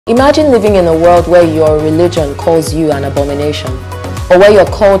Imagine living in a world where your religion calls you an abomination, or where your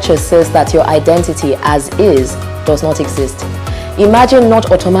culture says that your identity as is does not exist. Imagine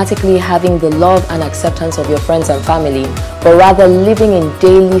not automatically having the love and acceptance of your friends and family, but rather living in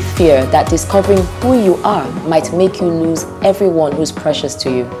daily fear that discovering who you are might make you lose everyone who's precious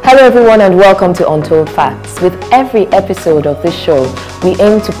to you. Hello everyone and welcome to Untold Facts. With every episode of this show, we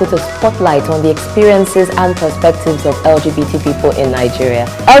aim to put a spotlight on the experiences and perspectives of LGBT people in Nigeria.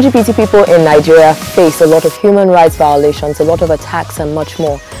 LGBT people in Nigeria face a lot of human rights violations, a lot of attacks and much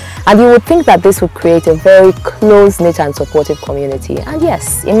more. And you would think that this would create a very close-knit and supportive community. And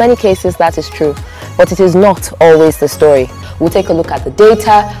yes, in many cases that is true, but it is not always the story. We'll take a look at the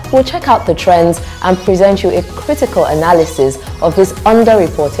data, we'll check out the trends and present you a critical analysis of this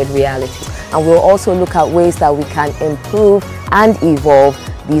underreported reality. And we'll also look at ways that we can improve and evolve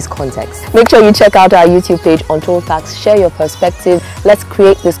these contexts. Make sure you check out our YouTube page, Untold Facts, share your perspective, let's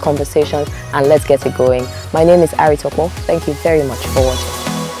create this conversation and let's get it going. My name is Ari Tokmo. Thank you very much for watching.